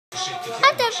I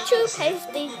have two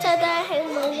pasties today.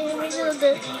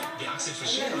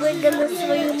 We're gonna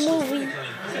see a movie.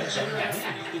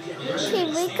 Here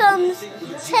becomes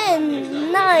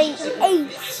 10, 9,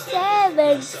 8,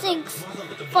 7, 6,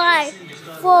 5,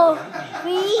 4,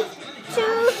 3,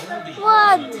 2,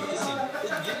 1.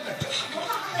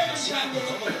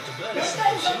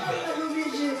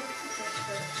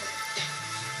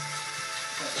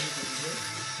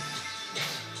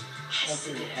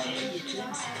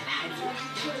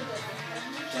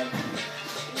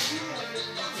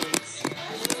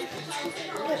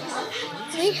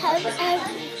 We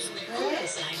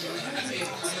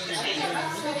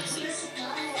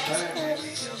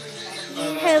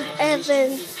have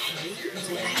Evan.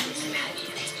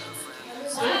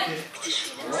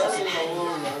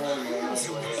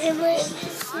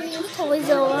 Toys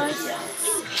R Us.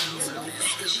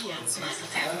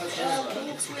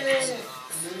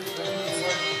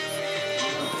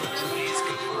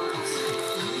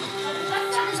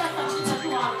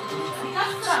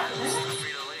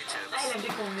 أهلا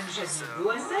بكم من جديد.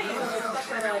 والسائل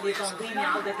مبتكرة لتنظيم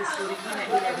عودة السوريين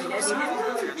إلى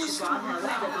بلادهم تكشف عنها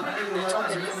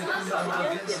وحدة من النقاط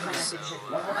الاقتصادية في القناة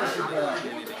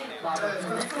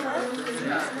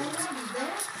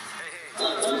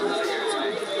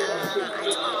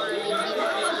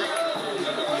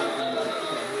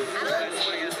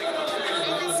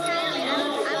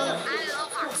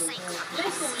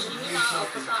ليسوا مجرمين أو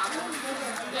قطاع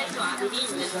ليسوا عابدين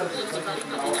للحدود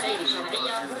بطريقة غير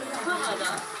شرعية،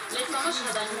 فهذا ليس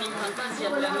مشهدا من فانتازيا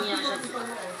درامية جديدة.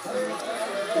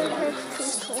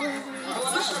 هو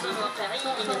مشهد واقعي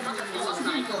لمنطقة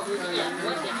مصنع حدودية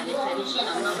موزعة للخارجين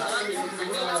من الأراضي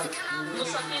اللبنانية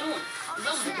مسافرون.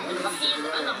 ذنبهم الوحيد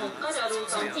أنهم قرروا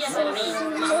تمطية العيد مع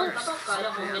من تبقى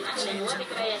لهم من أهل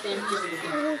وذكريات في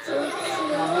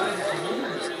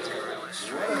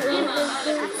لما آلت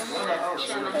الأمور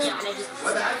إلى ما هي عليه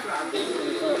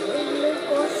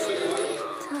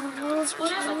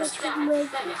قرابة الساعة 7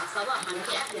 صباحا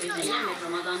في آخر الأيام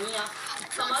الرمضانية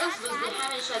تم رصد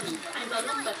ازدحام شديد عند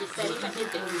النقطة السالفة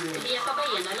الذكر،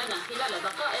 ليتبين لنا خلال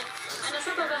دقائق أن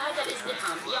سبب هذا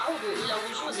الازدحام يعود إلى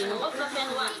وجود موظف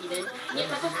واحد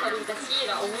يتكفل تسيير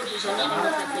أمور جميع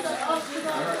المسافرين.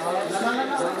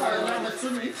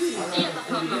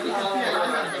 ليتفهم بهم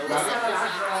بعد 9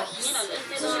 ساعات من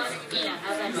الانتظار إلى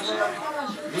هذا المشهد.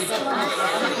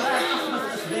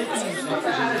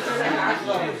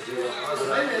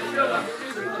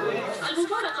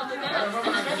 المفارقة كانت أن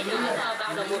ذلك أتى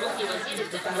بعد بروح وزير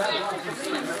الداخلية في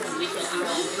الحكومة لتسويق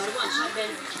الأعمال مروان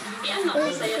شربل بأنه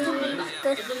سيتم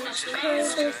البحث ضمن اجتماع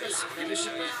المجلس الأعلى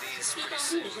للشباب في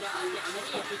تأخير إجراءات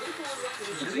عملية دخول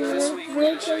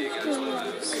وخروج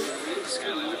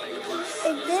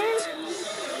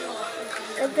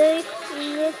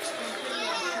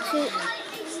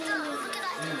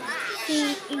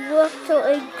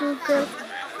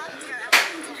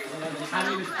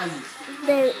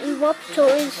The eruptor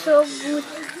is so good.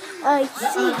 I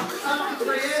see.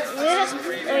 Yes,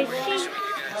 I see.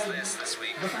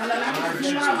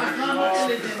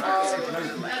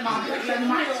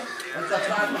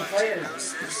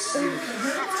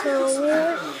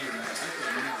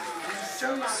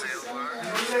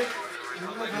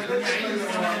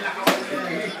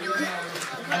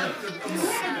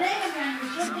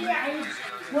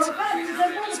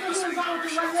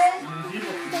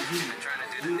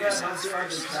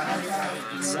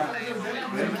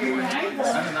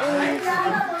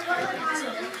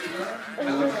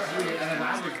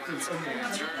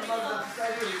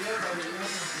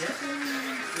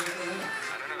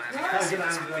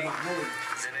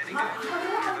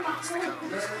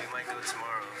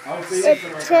 It's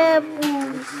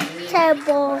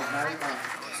terrible.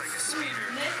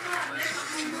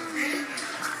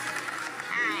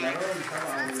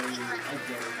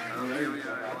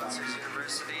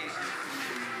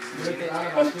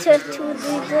 To do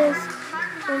this,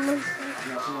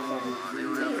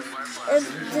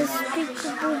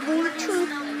 despicable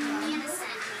YouTube.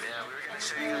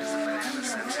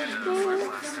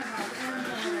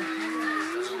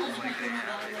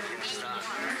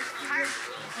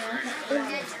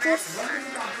 This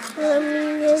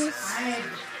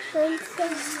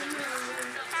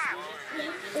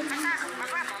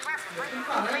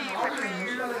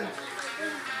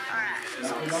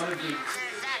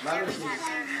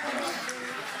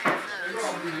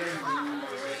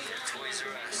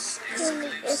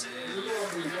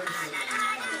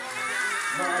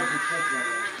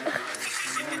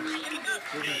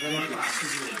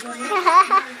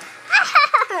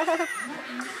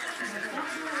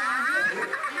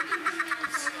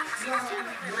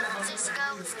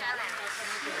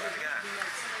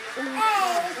And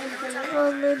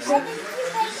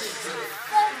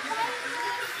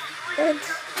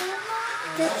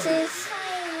this is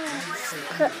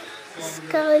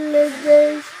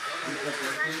skylanders.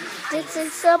 This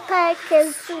is a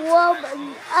package, swamp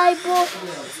and eyeball,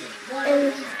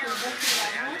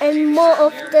 and more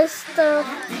of the stuff.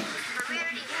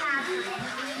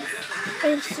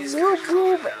 And swoop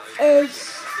whoop and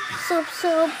soup.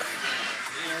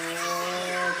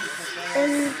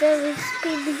 And there is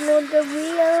spinning on the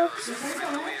wheel.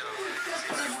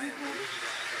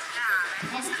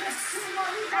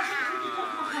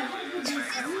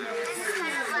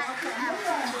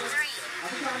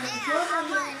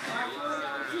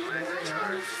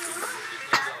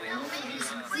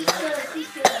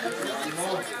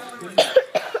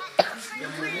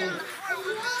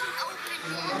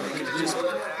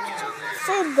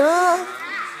 Sit down.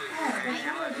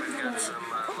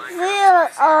 There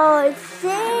are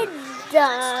Santa.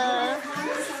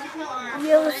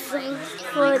 You're so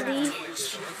funny.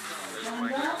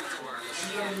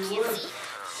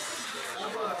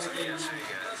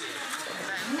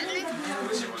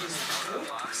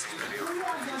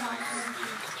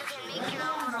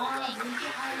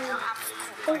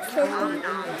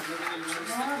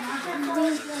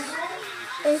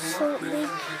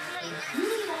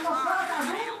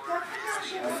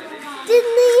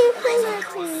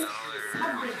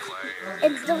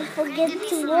 And don't forget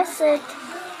to watch it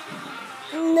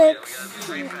next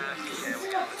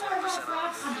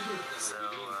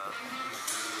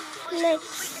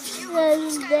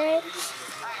Sunday.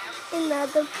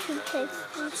 Another two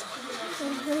texts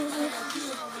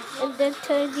and then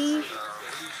 30.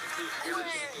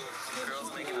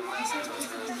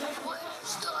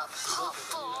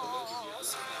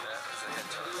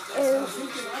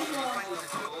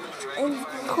 And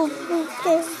Cookie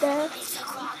came back.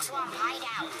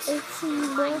 It's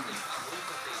more.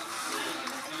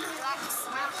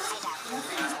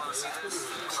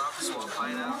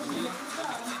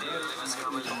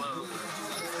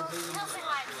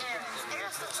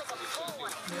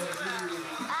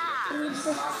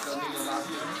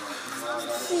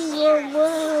 Yeah,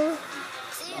 wow.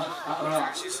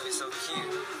 She's so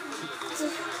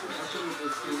cute.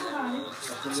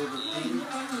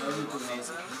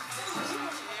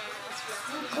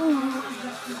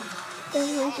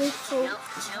 That was so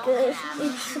good.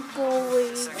 It's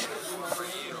boring.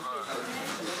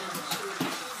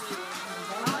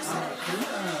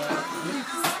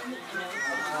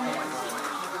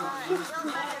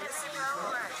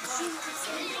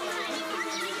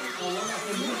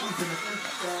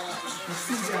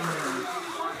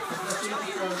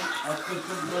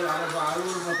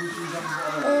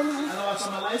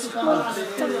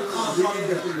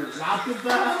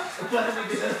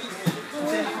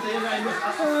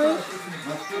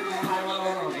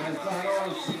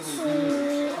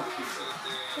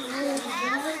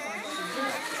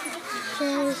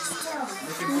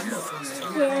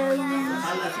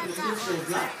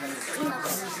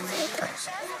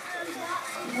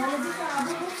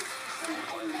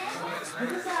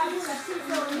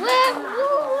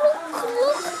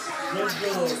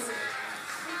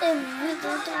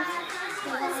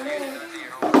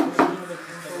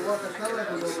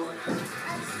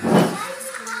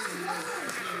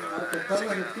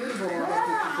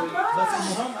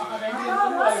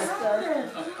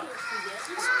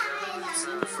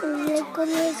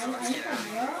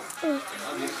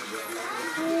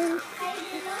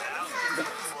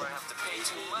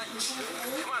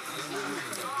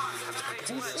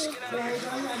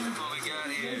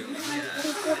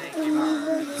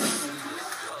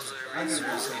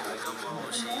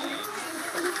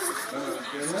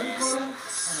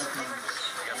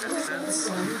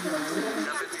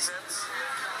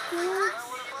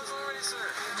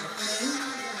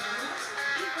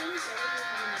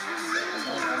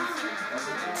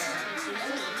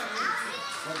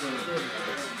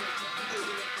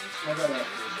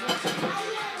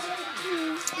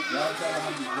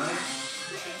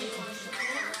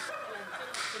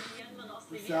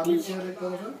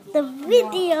 The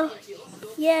video,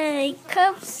 yeah,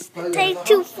 come stay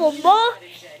tuned for more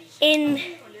in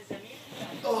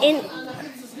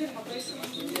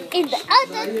the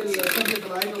other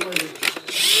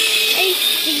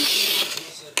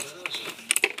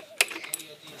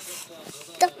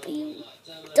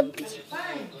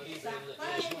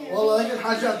والله هيك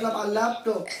الحاجات على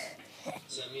اللابتوب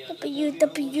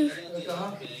W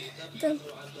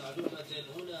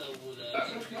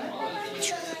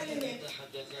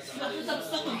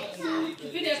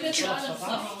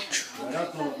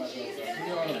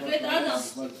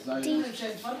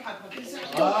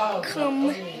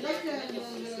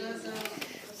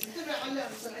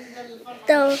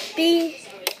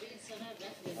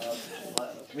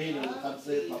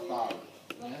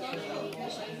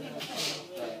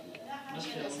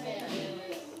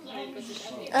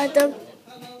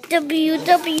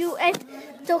WWF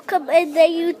to come in the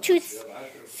YouTube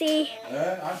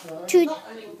to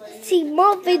see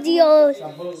more videos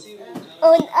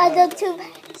on other tube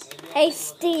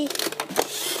HD.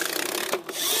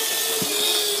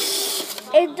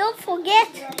 And don't forget,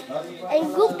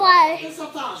 and goodbye,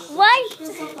 right?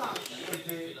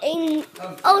 And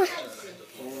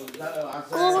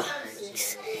go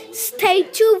stay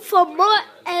tuned for more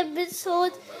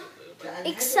episodes,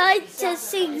 exciting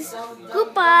things.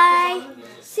 Goodbye.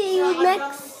 See you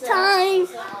next time.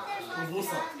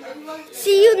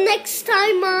 See you next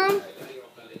time, Mom.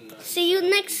 See you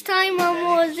next time, Mom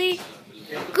Rosie.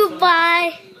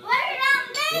 Goodbye.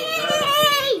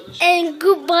 And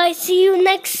goodbye. See you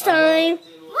next time.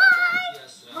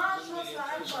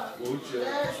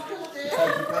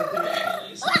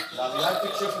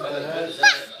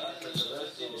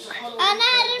 And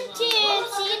Adam too.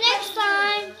 See you next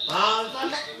time.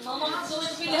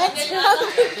 Let's go.